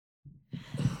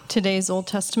Today's Old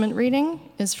Testament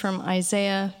reading is from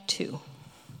Isaiah 2.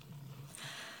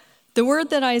 The word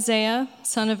that Isaiah,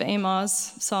 son of Amoz,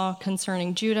 saw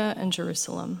concerning Judah and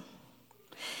Jerusalem.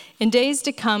 In days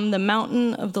to come, the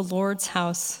mountain of the Lord's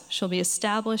house shall be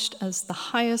established as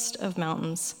the highest of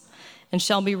mountains, and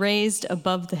shall be raised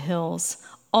above the hills.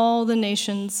 All the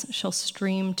nations shall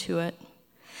stream to it.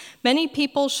 Many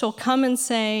people shall come and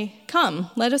say,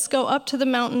 "Come, let us go up to the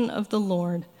mountain of the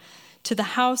Lord, to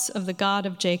the house of the God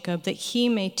of Jacob, that he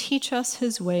may teach us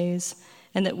his ways,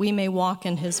 and that we may walk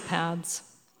in his paths.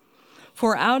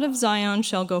 For out of Zion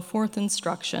shall go forth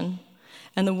instruction,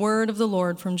 and the word of the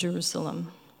Lord from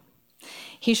Jerusalem.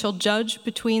 He shall judge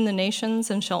between the nations,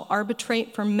 and shall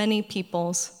arbitrate for many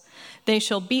peoples. They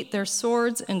shall beat their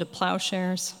swords into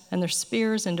plowshares, and their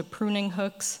spears into pruning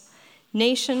hooks.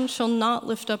 Nation shall not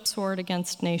lift up sword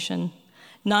against nation,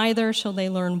 neither shall they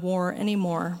learn war any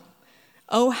more.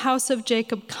 O house of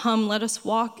Jacob, come, let us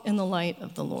walk in the light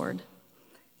of the Lord."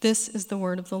 This is the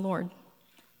word of the Lord.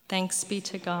 Thanks be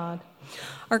to God.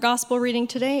 Our gospel reading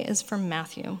today is from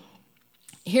Matthew.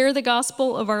 Hear the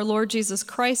gospel of our Lord Jesus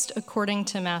Christ according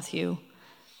to Matthew.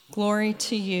 Glory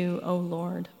to you, O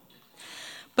Lord.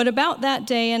 But about that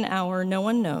day and hour no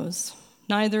one knows,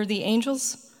 neither the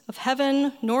angels of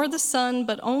heaven nor the Son,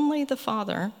 but only the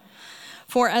Father.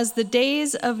 For as the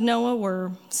days of Noah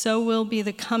were, so will be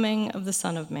the coming of the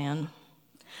Son of Man.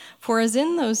 For as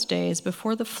in those days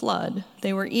before the flood,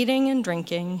 they were eating and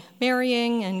drinking,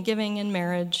 marrying and giving in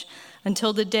marriage,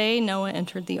 until the day Noah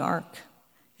entered the ark.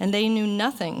 And they knew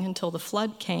nothing until the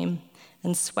flood came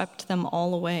and swept them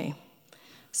all away.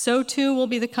 So too will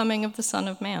be the coming of the Son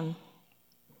of Man.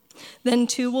 Then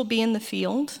two will be in the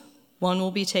field, one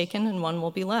will be taken and one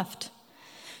will be left.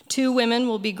 Two women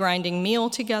will be grinding meal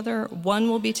together, one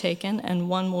will be taken and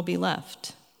one will be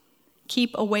left.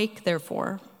 Keep awake,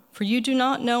 therefore, for you do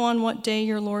not know on what day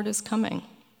your Lord is coming.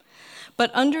 But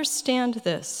understand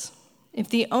this, if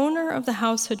the owner of the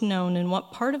house had known in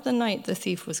what part of the night the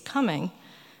thief was coming,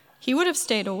 he would have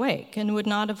stayed awake and would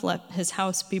not have let his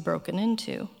house be broken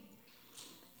into.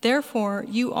 Therefore,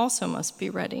 you also must be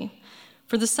ready,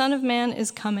 for the Son of Man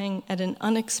is coming at an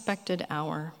unexpected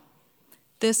hour.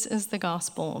 This is the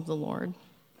gospel of the Lord.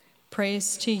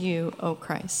 Praise to you, O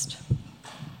Christ.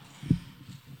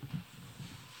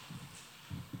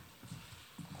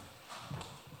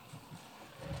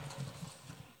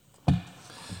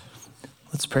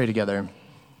 Let's pray together.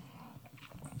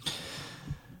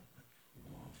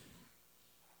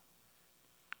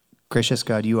 Gracious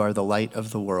God, you are the light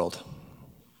of the world.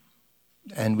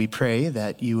 And we pray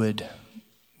that you would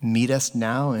meet us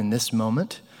now in this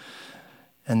moment,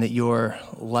 and that your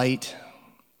light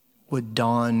would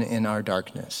dawn in our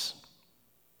darkness.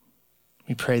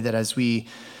 We pray that as we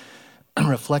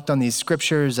reflect on these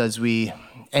scriptures, as we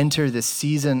enter this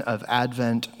season of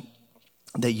Advent,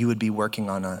 that you would be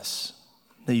working on us,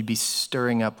 that you'd be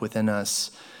stirring up within us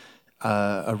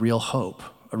a real hope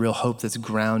that's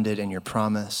grounded in your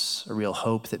promise, a real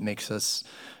hope that makes us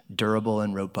durable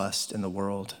and robust in the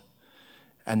world,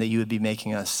 and that you would be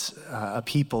making us a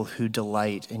people who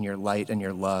delight in your light and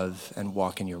your love and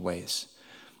walk in your ways.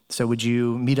 So would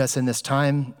you meet us in this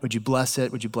time? Would you bless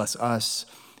it? Would you bless us?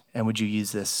 And would you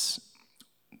use this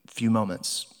few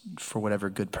moments for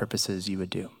whatever good purposes you would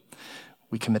do?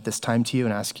 We commit this time to you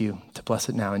and ask you to bless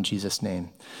it now in Jesus' name.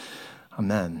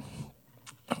 Amen.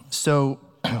 So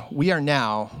we are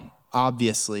now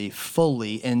obviously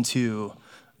fully into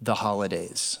the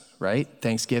holidays, right?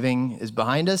 Thanksgiving is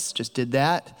behind us, just did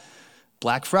that.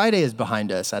 Black Friday is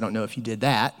behind us. I don't know if you did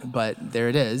that, but there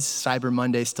it is. Cyber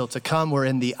Monday still to come. We're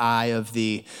in the eye of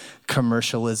the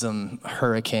commercialism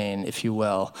hurricane, if you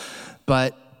will.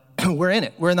 But we're in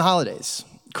it. We're in the holidays.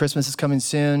 Christmas is coming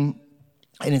soon,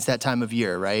 and it's that time of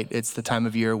year, right? It's the time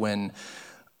of year when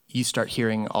you start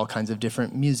hearing all kinds of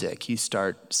different music. You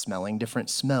start smelling different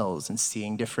smells and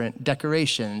seeing different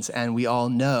decorations. And we all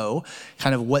know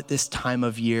kind of what this time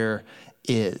of year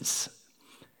is.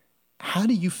 How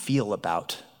do you feel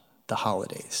about the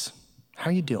holidays? How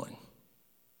are you doing?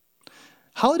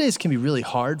 Holidays can be really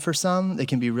hard for some. They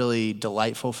can be really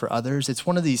delightful for others. It's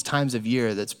one of these times of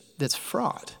year that's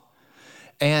fraught.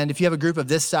 And if you have a group of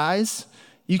this size,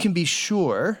 you can be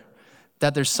sure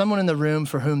that there's someone in the room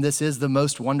for whom this is the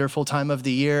most wonderful time of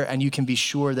the year, and you can be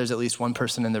sure there's at least one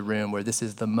person in the room where this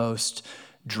is the most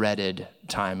dreaded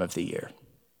time of the year,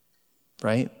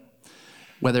 right?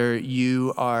 Whether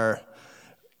you are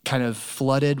kind of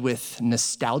flooded with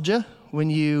nostalgia when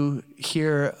you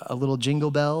hear a little jingle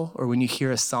bell, or when you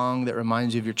hear a song that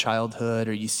reminds you of your childhood,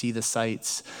 or you see the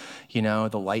sights,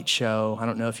 the light show. I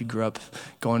don't know if you grew up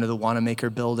going to the Wanamaker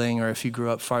building or if you grew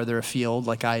up farther afield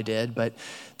like I did, but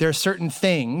there are certain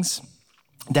things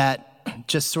that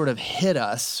just sort of hit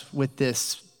us with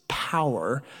this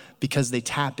power because they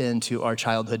tap into our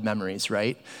childhood memories,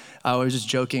 right? I was just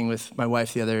joking with my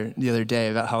wife the other day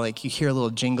about how like you hear a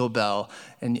little jingle bell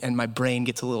and my brain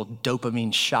gets a little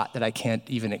dopamine shot that I can't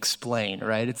even explain,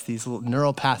 right? It's these little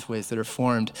neural pathways that are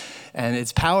formed, and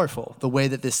it's powerful, the way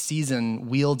that this season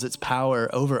wields its power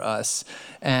over us.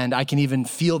 And I can even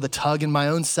feel the tug in my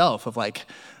own self of like,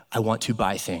 I want to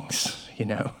buy things,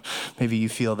 Maybe you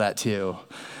feel that too.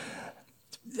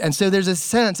 And so there's a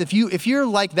sense, if you're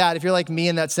like that, if you're like me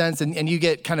in that sense, and you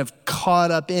get kind of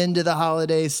caught up into the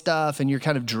holiday stuff and you're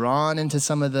kind of drawn into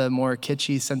some of the more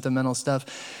kitschy, sentimental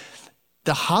stuff,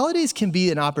 the holidays can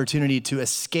be an opportunity to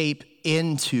escape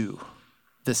into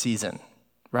the season,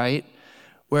 right?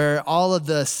 Where all of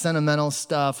the sentimental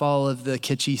stuff, all of the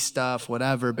kitschy stuff,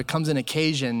 whatever, becomes an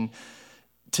occasion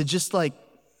to just like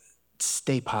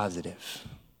stay positive.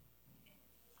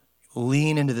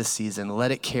 Lean into the season,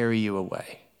 let it carry you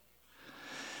away.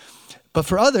 But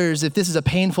for others, if this is a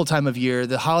painful time of year,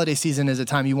 the holiday season is a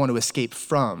time you want to escape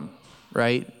from,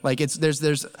 right? Like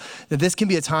this can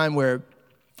be a time where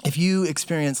if you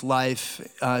experience life,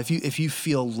 if you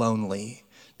feel lonely,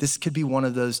 this could be one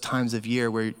of those times of year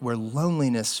where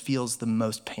loneliness feels the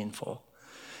most painful.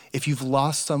 If you've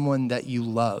lost someone that you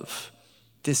love,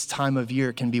 this time of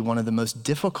year can be one of the most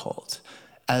difficult,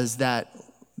 as that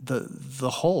the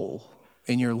hole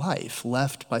in your life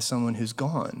left by someone who's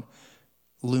gone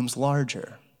looms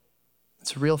larger.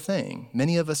 It's a real thing.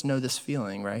 Many of us know this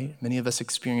feeling, right? Many of us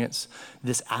experience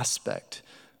this aspect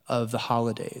of the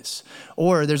holidays.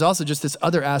 Or there's also just this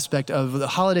other aspect of the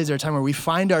holidays are a time where we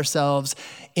find ourselves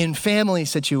in family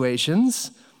situations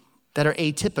that are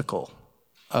atypical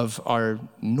of our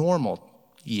normal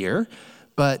year,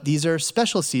 but these are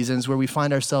special seasons where we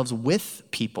find ourselves with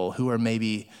people who are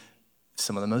maybe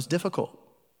some of the most difficult,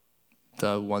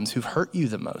 the ones who've hurt you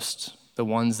the most, the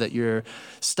ones that you're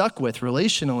stuck with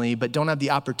relationally, but don't have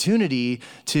the opportunity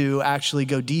to actually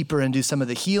go deeper and do some of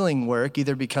the healing work,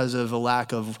 either because of a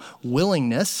lack of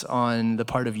willingness on the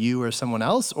part of you or someone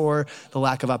else, or the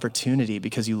lack of opportunity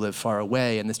because you live far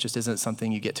away and this just isn't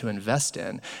something you get to invest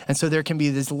in. And so there can be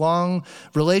these long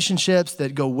relationships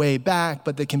that go way back,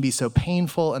 but that can be so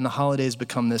painful, and the holidays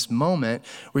become this moment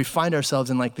where we find ourselves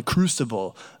in like the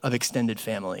crucible of extended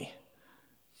family.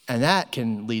 And that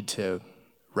can lead to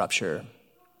rupture,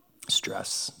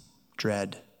 stress,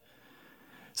 dread.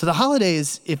 So the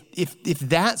holidays, if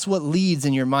that's what leads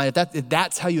in your mind, if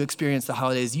that's how you experience the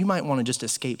holidays, you might want to just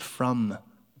escape from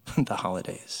the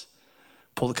holidays.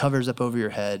 Pull the covers up over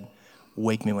your head,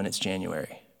 wake me when it's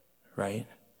January, right?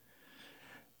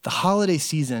 The holiday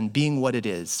season being what it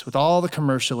is, with all the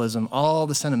commercialism, all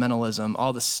the sentimentalism,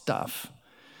 all the stuff,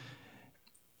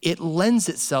 it lends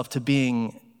itself to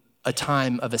being a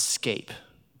time of escape,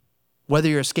 whether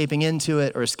you're escaping into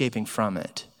it or escaping from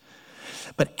it.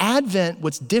 But Advent,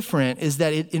 what's different is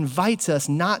that it invites us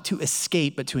not to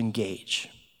escape, but to engage.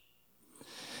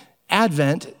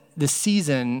 Advent, the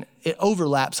season, it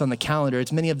overlaps on the calendar.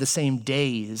 It's many of the same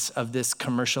days of this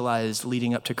commercialized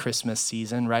leading up to Christmas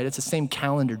season, right? It's the same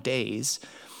calendar days,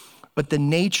 but the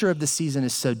nature of the season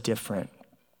is so different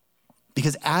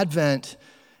because Advent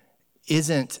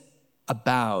isn't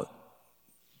about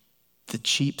the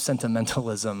cheap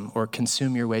sentimentalism or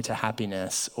consume your way to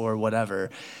happiness or whatever.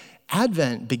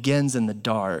 Advent begins in the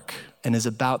dark and is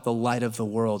about the light of the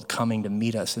world coming to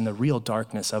meet us in the real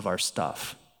darkness of our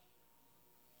stuff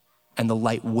and the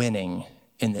light winning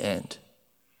in the end.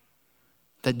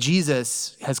 That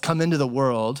Jesus has come into the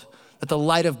world, that the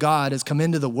light of God has come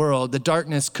into the world. The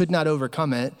darkness could not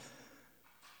overcome it.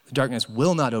 The darkness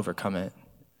will not overcome it.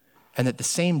 And that the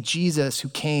same Jesus who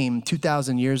came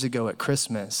 2,000 years ago at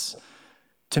Christmas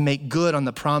to make good on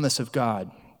the promise of God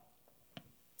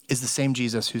is the same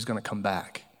Jesus who's going to come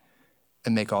back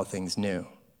and make all things new.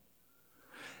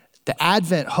 The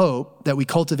Advent hope that we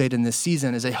cultivate in this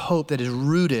season is a hope that is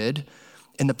rooted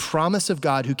in the promise of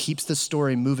God who keeps the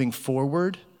story moving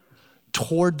forward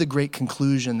toward the great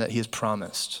conclusion that he has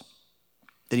promised,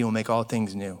 that he will make all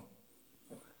things new.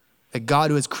 That God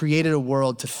who has created a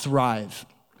world to thrive,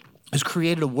 has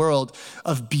created a world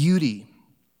of beauty,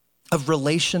 of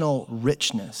relational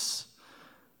richness,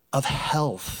 of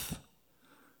health,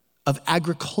 of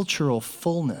agricultural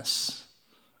fullness,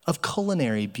 of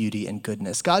culinary beauty and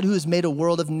goodness. God who has made a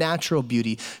world of natural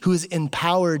beauty, who has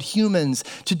empowered humans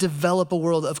to develop a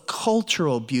world of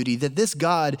cultural beauty, that this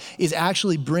God is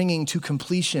actually bringing to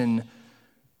completion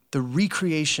the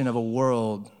recreation of a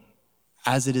world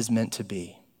as it is meant to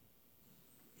be.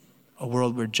 a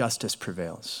world where justice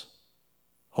prevails,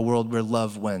 a world where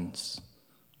love wins,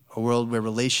 a world where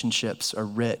relationships are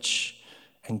rich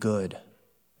and good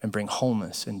and bring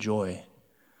wholeness and joy,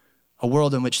 a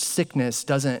world in which sickness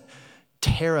doesn't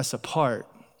tear us apart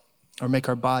or make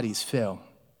our bodies fail,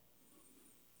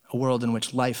 a world in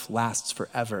which life lasts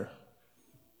forever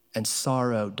and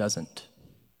sorrow doesn't.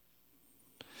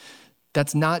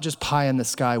 That's not just pie in the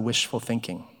sky wishful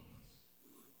thinking.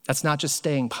 That's not just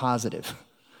staying positive.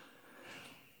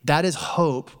 That is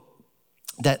hope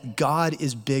that God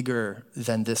is bigger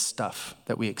than this stuff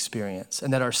that we experience,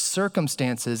 and that our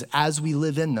circumstances as we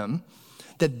live in them,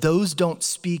 that those don't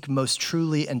speak most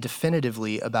truly and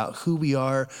definitively about who we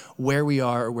are, or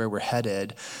where we're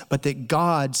headed, but that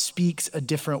God speaks a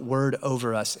different word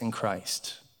over us in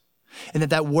Christ. And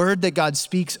that word that God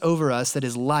speaks over us, that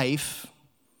is life,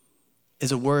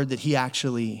 is a word that he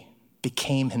actually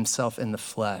became himself in the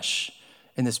flesh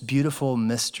in this beautiful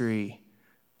mystery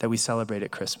that we celebrate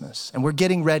at Christmas. And we're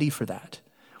getting ready for that.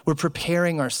 We're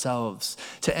preparing ourselves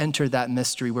to enter that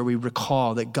mystery where we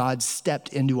recall that God stepped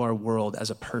into our world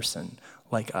as a person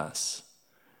like us.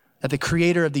 That the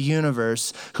creator of the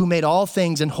universe, who made all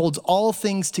things and holds all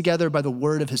things together by the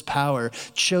word of his power,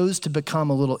 chose to become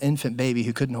a little infant baby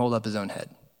who couldn't hold up his own head.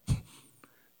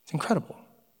 It's incredible.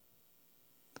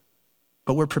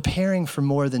 But we're preparing for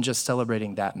more than just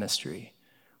celebrating that mystery.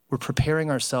 We're preparing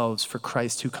ourselves for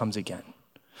Christ who comes again.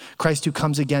 Christ who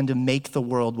comes again to make the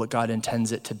world what God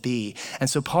intends it to be. And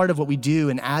so part of what we do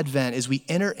in Advent is we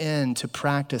enter into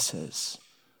practices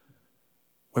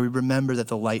where we remember that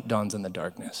the light dawns in the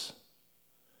darkness.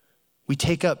 We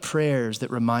take up prayers that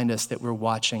remind us that we're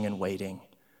watching and waiting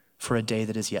for a day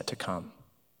that is yet to come.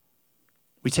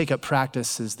 We take up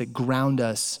practices that ground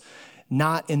us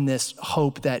not in this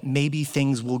hope that maybe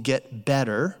things will get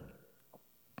better,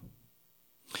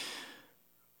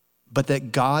 but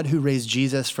that God who raised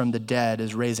Jesus from the dead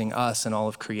is raising us and all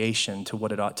of creation to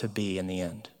what it ought to be in the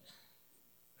end.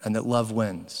 And that love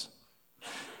wins.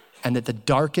 And that the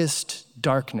darkest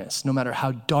darkness, no matter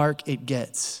how dark it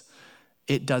gets,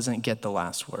 it doesn't get the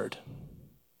last word.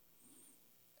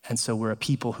 And so we're a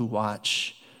people who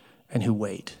watch and who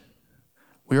wait.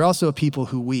 We're also a people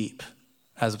who weep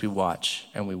as we watch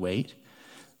and we wait.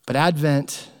 But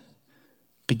Advent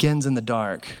begins in the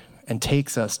dark and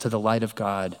takes us to the light of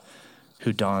God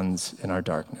who dawns in our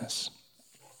darkness.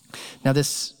 Now,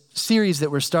 this series that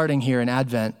we're starting here in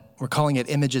Advent, we're calling it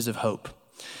Images of Hope.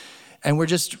 And we're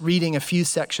just reading a few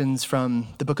sections from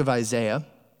the book of Isaiah,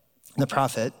 the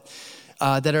prophet,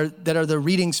 that are the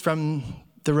readings from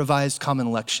the Revised Common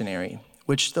Lectionary,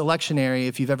 which the lectionary,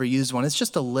 if you've ever used one, it's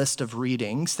just a list of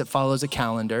readings that follows a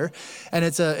calendar. And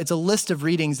it's a list of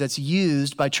readings that's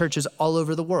used by churches all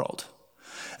over the world.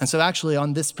 And so actually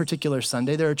on this particular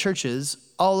Sunday, there are churches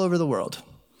all over the world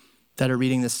that are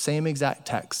reading the same exact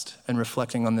text and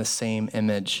reflecting on this same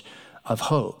image of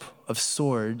hope, of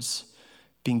swords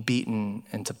being beaten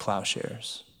into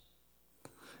plowshares.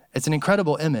 It's an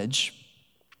incredible image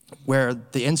where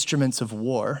the instruments of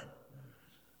war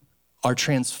are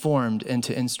transformed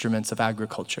into instruments of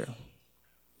agriculture,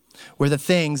 where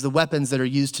the weapons that are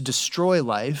used to destroy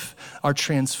life are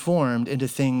transformed into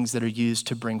things that are used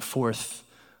to bring forth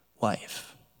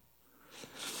life.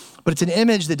 But it's an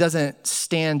image that doesn't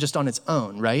stand just on its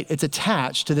own, right? It's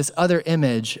attached to this other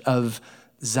image of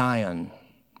Zion,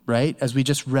 right? As we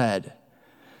just read,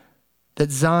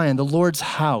 that Zion, the Lord's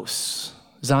house,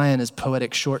 Zion is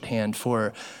poetic shorthand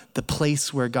for the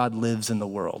place where God lives in the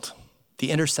world, the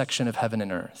intersection of heaven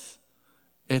and earth.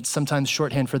 It's sometimes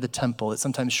shorthand for the temple. It's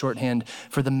sometimes shorthand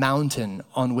for the mountain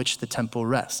on which the temple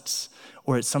rests.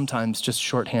 Or it's sometimes just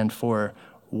shorthand for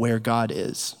where God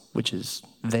is, which is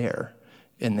there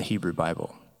in the Hebrew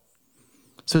Bible.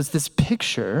 So it's this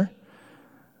picture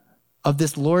of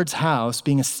this Lord's house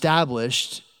being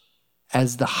established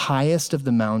as the highest of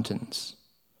the mountains,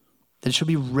 that it shall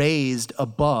be raised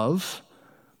above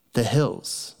the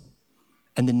hills,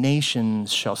 and the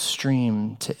nations shall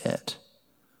stream to it.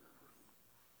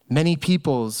 Many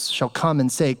peoples shall come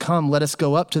and say, "Come, let us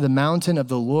go up to the mountain of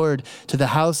the Lord, to the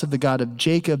house of the God of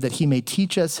Jacob, that he may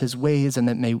teach us his ways, and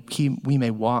that we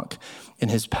may walk in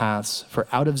his paths. For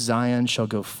out of Zion shall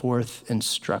go forth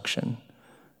instruction,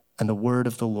 and the word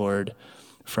of the Lord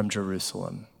from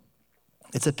Jerusalem."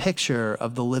 It's a picture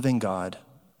of the living God,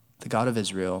 the God of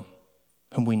Israel,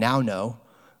 whom we now know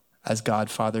as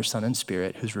God, Father, Son, and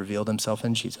Spirit, who's revealed himself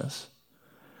in Jesus.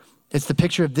 It's the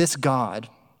picture of this God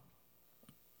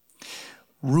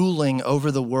ruling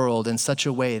over the world in such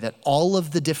a way that all of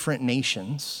the different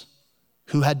nations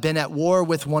who had been at war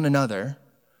with one another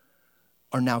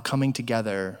are now coming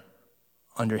together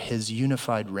under his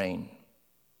unified reign.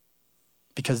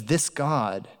 because this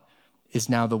God is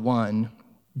now the one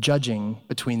judging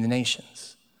between the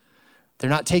nations. They're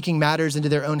not taking matters into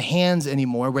their own hands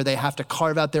anymore, where they have to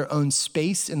carve out their own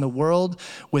space in the world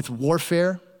with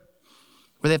warfare,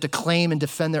 where they have to claim and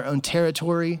defend their own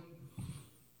territory.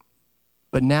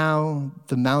 But now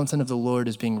the mountain of the Lord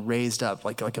is being raised up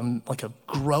like a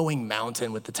growing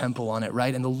mountain with the temple on it,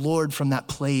 right? And the Lord from that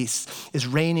place is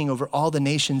reigning over all the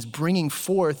nations, bringing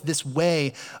forth this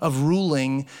way of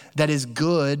ruling that is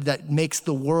good, that makes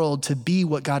the world to be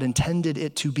what God intended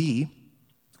it to be.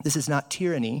 This is not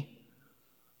tyranny.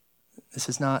 This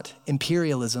is not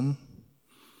imperialism.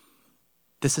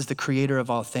 This is the creator of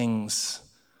all things,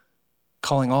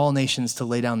 calling all nations to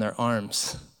lay down their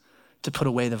arms, to put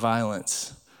away the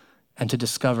violence, and to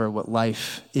discover what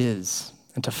life is,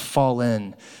 and to fall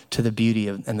in to the beauty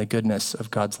and the goodness of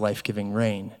God's life-giving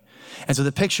reign. And so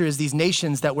the picture is these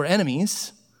nations that were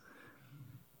enemies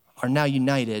are now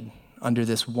united under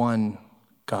this one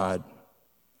God.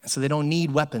 And so they don't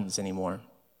need weapons anymore.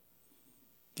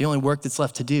 The only work that's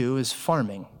left to do is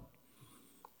farming.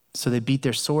 So they beat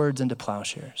their swords into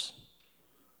plowshares.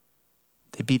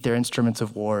 They beat their instruments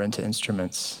of war into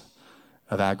instruments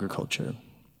of agriculture.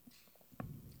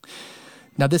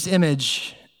 Now, this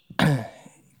image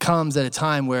comes at a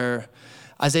time where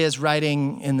Isaiah's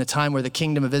writing in the time where the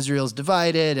kingdom of Israel is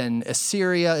divided and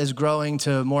Assyria is growing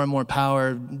to more and more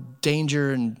power.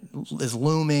 Danger is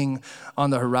looming on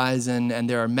the horizon, and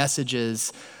there are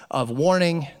messages of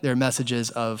warning. There are messages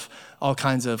of all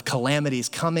kinds of calamities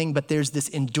coming, but there's this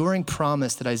enduring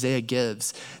promise that Isaiah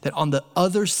gives that on the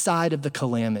other side of the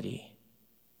calamity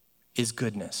is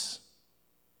goodness.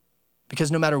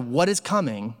 Because no matter what is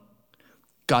coming,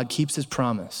 God keeps his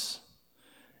promise.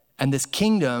 And this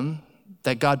kingdom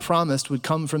that God promised would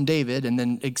come from David and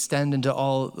then extend into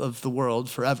all of the world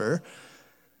forever,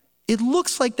 it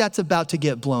looks like that's about to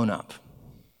get blown up.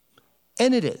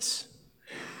 And it is.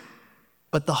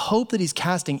 But the hope that he's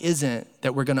casting isn't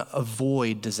that we're going to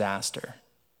avoid disaster.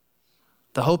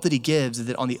 The hope that he gives is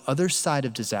that on the other side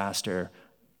of disaster,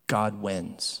 God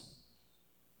wins.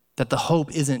 That the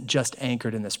hope isn't just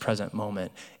anchored in this present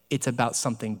moment. It's about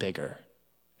something bigger,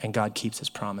 and God keeps his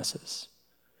promises.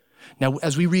 Now,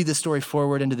 as we read this story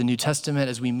forward into the New Testament,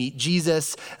 as we meet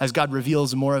Jesus, as God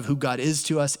reveals more of who God is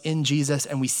to us in Jesus,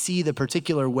 and we see the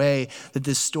particular way that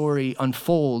this story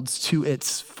unfolds to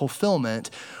its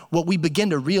fulfillment, what we begin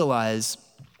to realize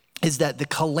is that the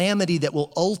calamity that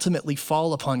will ultimately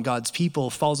fall upon God's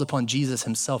people falls upon Jesus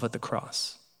himself at the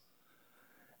cross.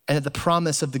 And that the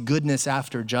promise of the goodness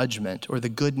after judgment, or the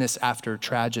goodness after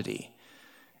tragedy,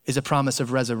 is a promise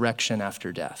of resurrection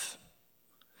after death.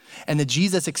 And that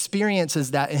Jesus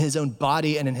experiences that in his own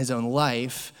body and in his own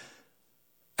life,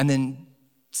 and then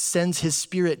sends his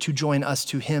Spirit to join us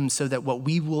to him, so that what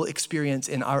we will experience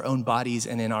in our own bodies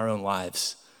and in our own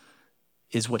lives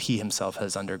is what he himself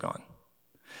has undergone.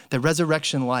 The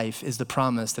resurrection life is the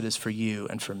promise that is for you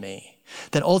and for me.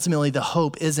 That ultimately the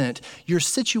hope isn't your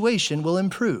situation will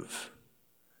improve.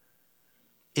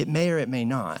 It may or it may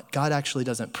not. God actually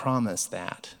doesn't promise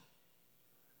that.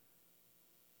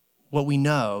 What we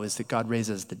know is that God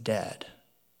raises the dead.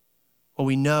 What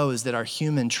we know is that our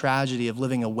human tragedy of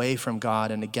living away from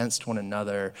God and against one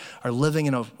another, are living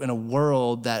in a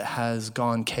world that has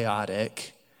gone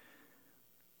chaotic,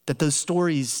 that those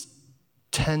stories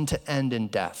tend to end in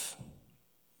death.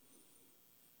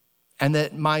 And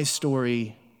that my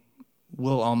story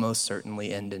will almost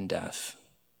certainly end in death.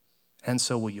 And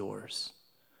so will yours.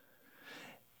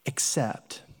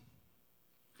 Except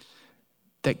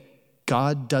that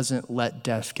God doesn't let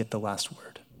death get the last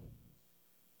word.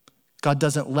 God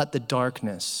doesn't let the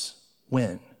darkness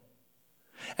win.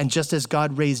 And just as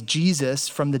God raised Jesus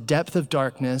from the depth of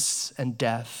darkness and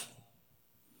death,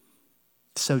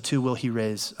 so too will he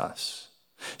raise us.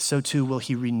 So too will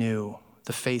he renew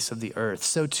the face of the earth.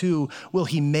 So too will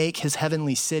he make his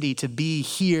heavenly city to be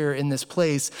here in this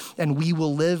place, and we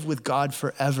will live with God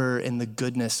forever in the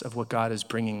goodness of what God is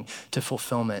bringing to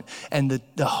fulfillment. And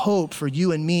the hope for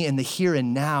you and me in the here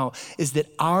and now is that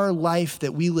our life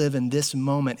that we live in this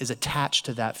moment is attached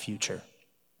to that future.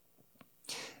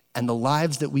 And the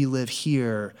lives that we live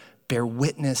here bear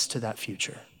witness to that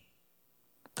future.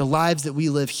 The lives that we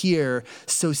live here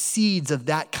sow seeds of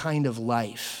that kind of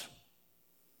life.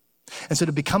 And so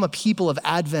to become a people of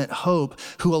Advent hope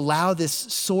who allow this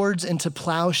swords into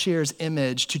plowshares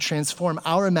image to transform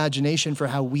our imagination for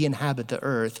how we inhabit the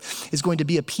earth is going to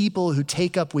be a people who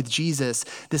take up with Jesus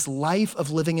this life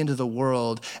of living into the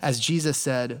world. As Jesus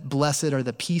said, "Blessed are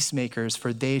the peacemakers,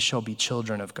 for they shall be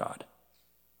children of God."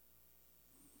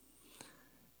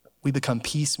 We become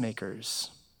peacemakers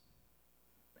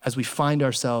as we find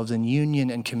ourselves in union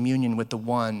and communion with the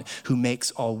one who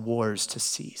makes all wars to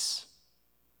cease.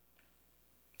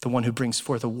 The one who brings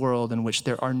forth a world in which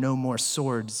there are no more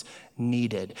swords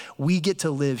needed. We get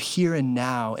to live here and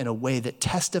now in a way that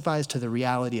testifies to the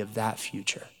reality of that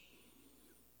future.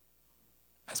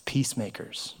 As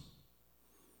peacemakers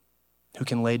who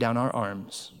can lay down our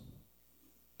arms,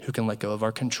 who can let go of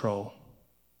our control,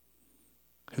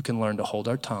 who can learn to hold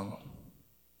our tongue,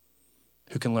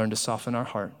 who can learn to soften our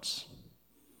hearts,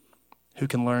 who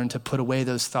can learn to put away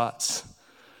those thoughts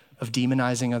of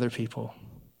demonizing other people,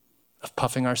 of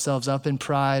puffing ourselves up in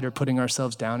pride or putting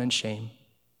ourselves down in shame,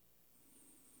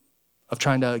 of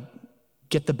trying to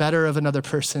get the better of another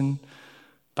person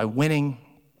by winning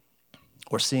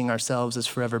or seeing ourselves as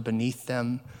forever beneath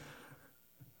them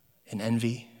in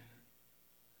envy.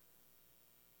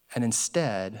 And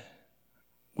instead,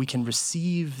 we can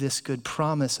receive this good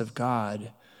promise of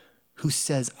God who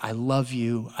says, I love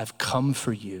you, I've come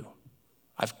for you,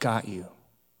 I've got you.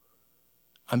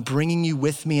 I'm bringing you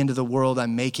with me into the world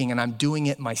I'm making, and I'm doing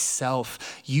it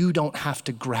myself. You don't have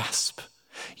to grasp.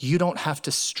 You don't have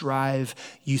to strive.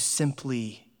 You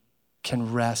simply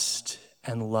can rest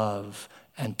and love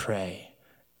and pray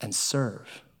and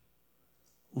serve.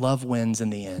 Love wins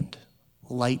in the end.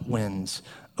 Light wins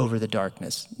over the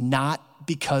darkness, not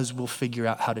because we'll figure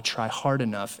out how to try hard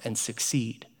enough and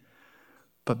succeed,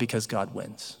 but because God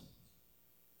wins.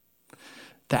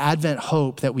 The Advent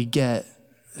hope that we get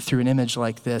through an image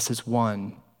like this is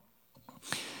one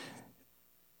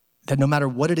that no matter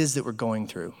what it is that we're going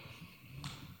through,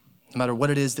 no matter what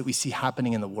it is that we see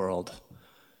happening in the world,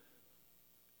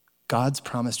 God's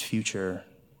promised future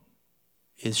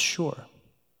is sure.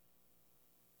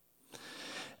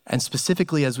 And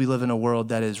specifically as we live in a world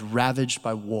that is ravaged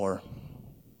by war,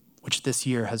 which this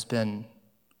year has been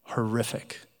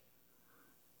horrific.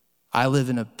 I live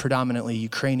in a predominantly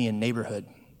Ukrainian neighborhood,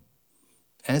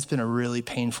 and it's been a really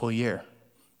painful year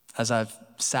as I've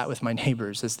sat with my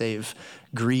neighbors as they've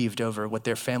grieved over what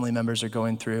their family members are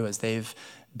going through, as they've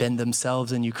been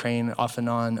themselves in Ukraine off and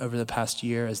on over the past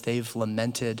year, as they've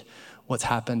lamented what's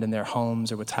happened in their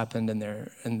homes or what's happened in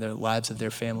their lives of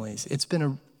their families. It's been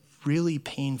a really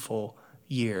painful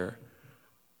year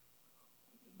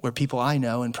where people I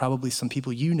know, and probably some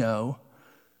people you know,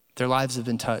 their lives have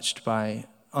been touched by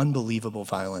unbelievable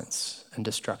violence and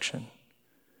destruction.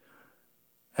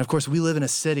 And of course, we live in a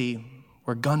city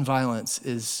where gun violence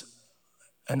is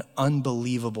an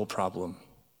unbelievable problem.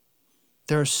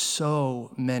 There are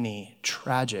so many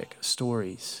tragic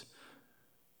stories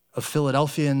of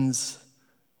Philadelphians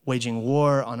waging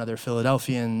war on other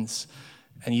Philadelphians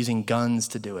and using guns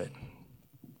to do it.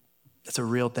 It's a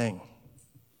real thing.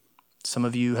 Some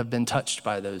of you have been touched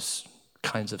by those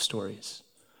kinds of stories.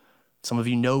 Some of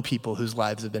you know people whose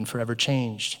lives have been forever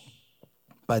changed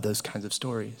by those kinds of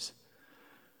stories.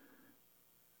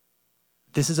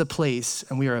 This is a place,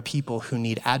 and we are a people who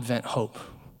need Advent hope.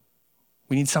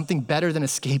 We need something better than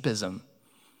escapism.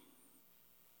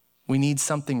 We need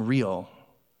something real,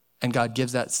 and God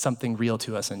gives that something real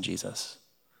to us in Jesus.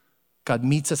 God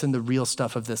meets us in the real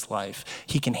stuff of this life.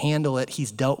 He can handle it.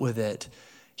 He's dealt with it.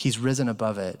 He's risen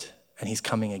above it, and he's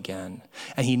coming again.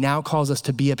 And he now calls us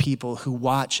to be a people who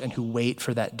watch and who wait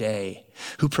for that day,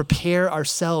 who prepare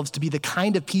ourselves to be the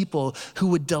kind of people who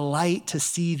would delight to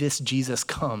see this Jesus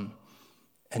come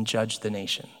and judge the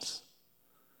nations.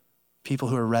 People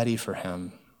who are ready for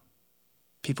him,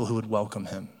 people who would welcome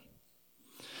him.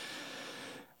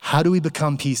 How do we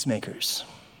become peacemakers?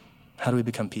 How do we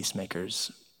become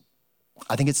peacemakers?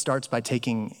 I think it starts by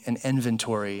taking an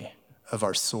inventory of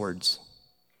our swords.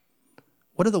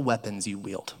 What are the weapons you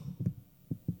wield?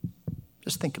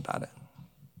 Just think about it.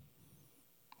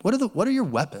 What are your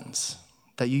weapons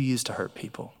that you use to hurt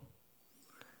people?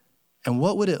 And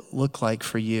what would it look like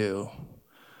for you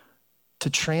to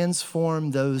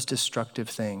transform those destructive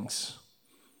things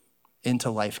into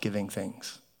life-giving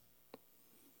things?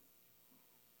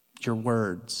 Your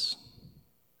words.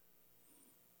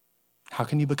 How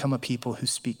can you become a people who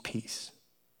speak peace?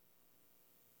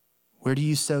 Where do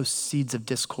you sow seeds of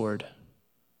discord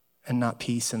and not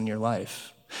peace in your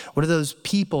life? What are those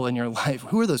people in your life?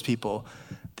 Who are those people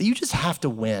that you just have to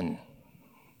win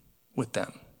with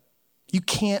them? You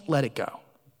can't let it go.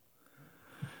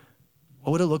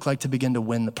 What would it look like to begin to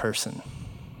win the person,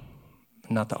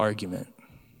 not the argument,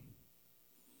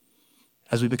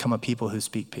 as we become a people who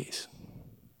speak peace?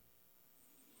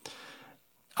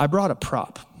 I brought a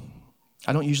prop.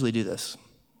 I don't usually do this,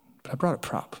 but I brought a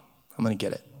prop. I'm going to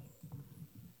get it.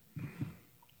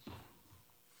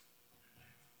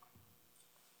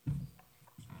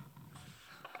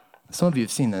 Some of you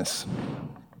have seen this.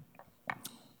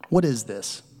 What is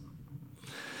this?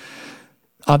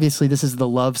 Obviously, this is the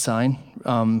love sign.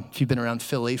 If you've been around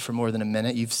Philly for more than a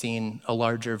minute, you've seen a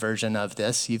larger version of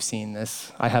this. You've seen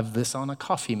this. I have this on a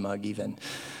coffee mug even.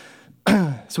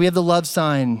 So we have the love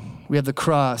sign. We have the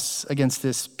cross against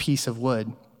this piece of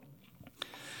wood.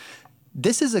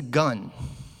 This is a gun.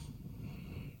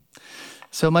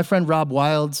 So my friend Rob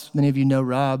Wilds, many of you know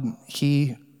Rob,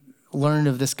 he learned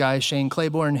of this guy, Shane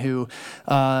Claiborne, who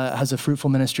has a fruitful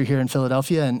ministry here in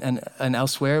Philadelphia and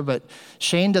elsewhere. But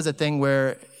Shane does a thing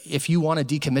where if you want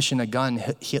to decommission a gun,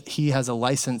 he has a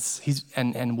license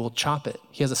and will chop it.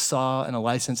 He has a saw and a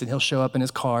license, and he'll show up in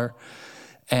his car,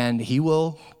 and he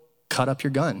will cut up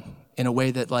your gun in a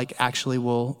way that like actually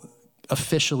will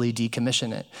officially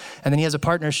decommission it. And then he has a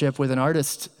partnership with an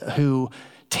artist who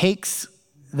takes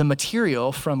the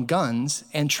material from guns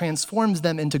and transforms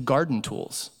them into garden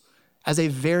tools as a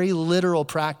very literal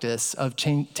practice of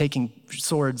taking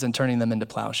swords and turning them into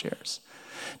plowshares.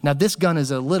 Now, this gun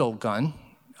is a little gun,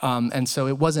 and so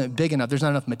it wasn't big enough. There's not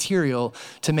enough material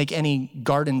to make any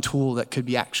garden tool that could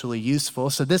be actually useful.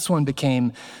 So this one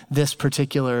became this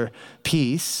particular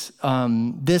piece.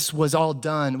 This was all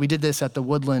done. We did this at the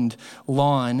Woodland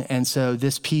lawn, and so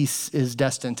this piece is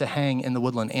destined to hang in the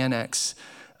Woodland Annex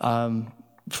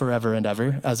forever and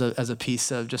ever as a piece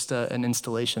of just an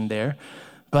installation there.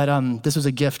 But this was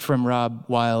a gift from Rob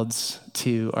Wilds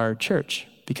to our church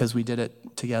because we did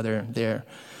it together there.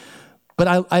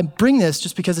 But I bring this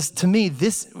just because to me,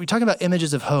 we're talking about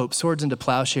images of hope, swords into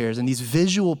plowshares, and these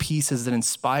visual pieces that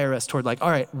inspire us toward like, all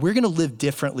right, we're gonna live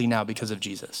differently now because of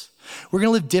Jesus. We're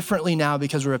gonna live differently now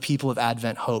because we're a people of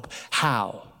Advent hope.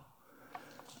 How?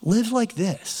 Live like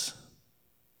this.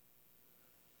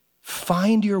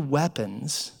 Find your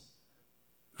weapons,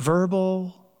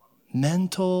 verbal,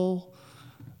 mental,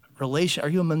 relation. Are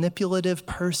you a manipulative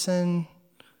person?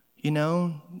 You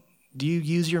know, do you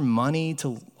use your money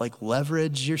to like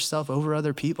leverage yourself over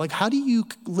other people? Like, how do you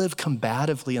live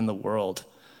combatively in the world?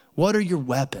 What are your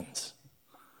weapons?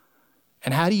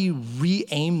 And how do you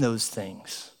re-aim those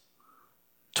things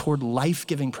toward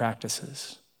life-giving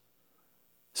practices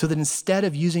so that instead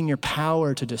of using your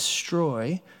power to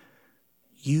destroy,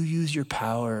 you use your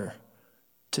power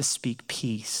to speak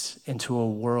peace into a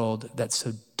world that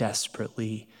so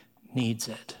desperately needs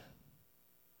it?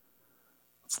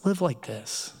 Let's live like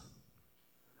this.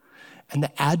 And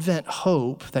the Advent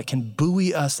hope that can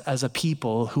buoy us as a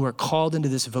people who are called into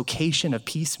this vocation of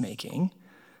peacemaking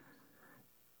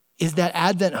is that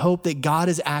Advent hope that God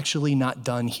is actually not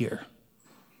done here.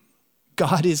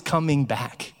 God is coming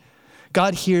back.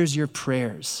 God hears your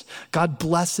prayers. God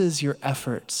blesses your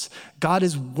efforts. God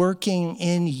is working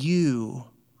in you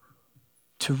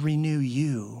to renew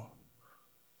you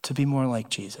to be more like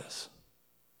Jesus.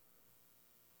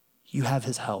 You have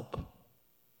his help.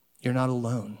 You're not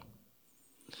alone.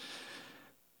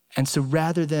 And so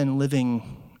rather than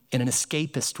living in an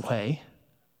escapist way,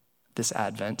 this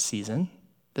Advent season,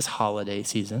 this holiday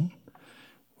season,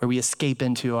 where we escape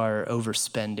into our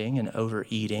overspending and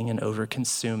overeating and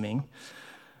overconsuming,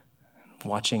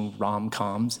 watching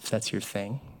rom-coms, if that's your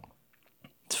thing,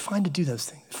 it's fine to do those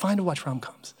things. It's fine to watch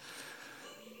rom-coms.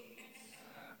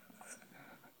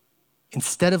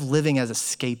 Instead of living as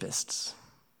escapists,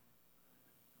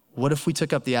 what if we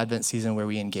took up the Advent season where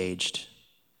we engaged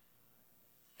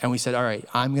and we said, all right,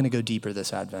 I'm gonna go deeper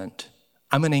this Advent.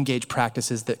 I'm gonna engage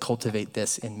practices that cultivate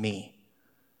this in me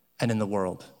and in the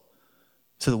world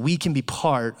so that we can be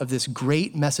part of this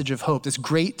great message of hope, this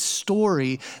great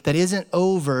story that isn't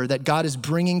over, that God is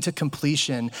bringing to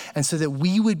completion, and so that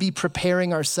we would be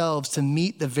preparing ourselves to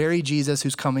meet the very Jesus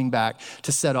who's coming back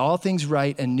to set all things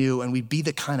right and new, and we'd be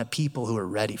the kind of people who are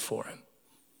ready for him.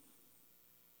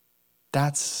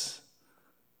 That's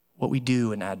what we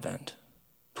do in Advent.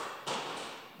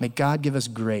 May God give us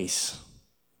grace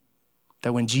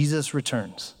that when Jesus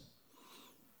returns,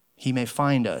 he may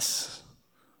find us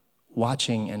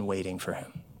watching and waiting for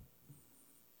him.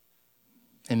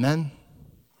 Amen?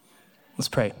 Let's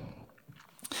pray.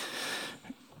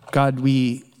 God,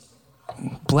 we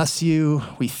bless you.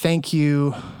 We thank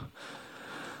you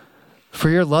for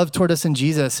your love toward us in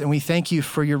Jesus, and we thank you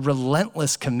for your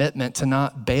relentless commitment to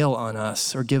not bail on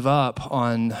us or give up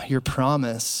on your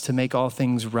promise to make all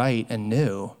things right and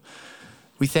new.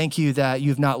 We thank you that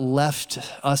you've not left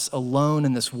us alone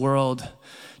in this world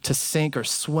to sink or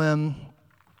swim,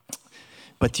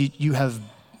 but you have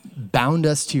bound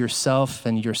us to yourself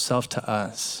and yourself to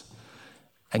us,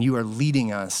 and you are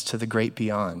leading us to the great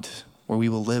beyond, where we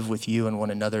will live with you and one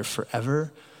another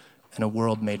forever in a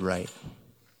world made right.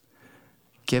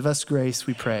 Give us grace,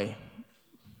 we pray,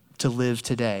 to live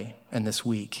today and this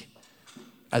week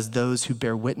as those who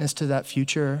bear witness to that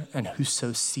future and who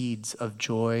sow seeds of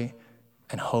joy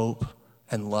and hope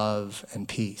and love and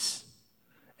peace.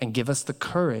 And give us the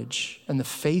courage and the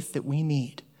faith that we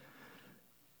need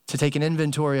to take an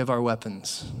inventory of our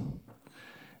weapons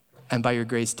and by your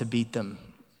grace to beat them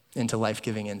into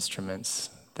life-giving instruments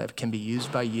that can be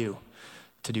used by you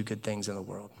to do good things in the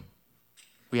world.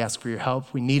 We ask for your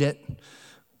help. We need it.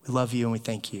 We love you and we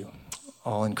thank you.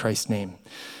 All in Christ's name.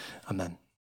 Amen.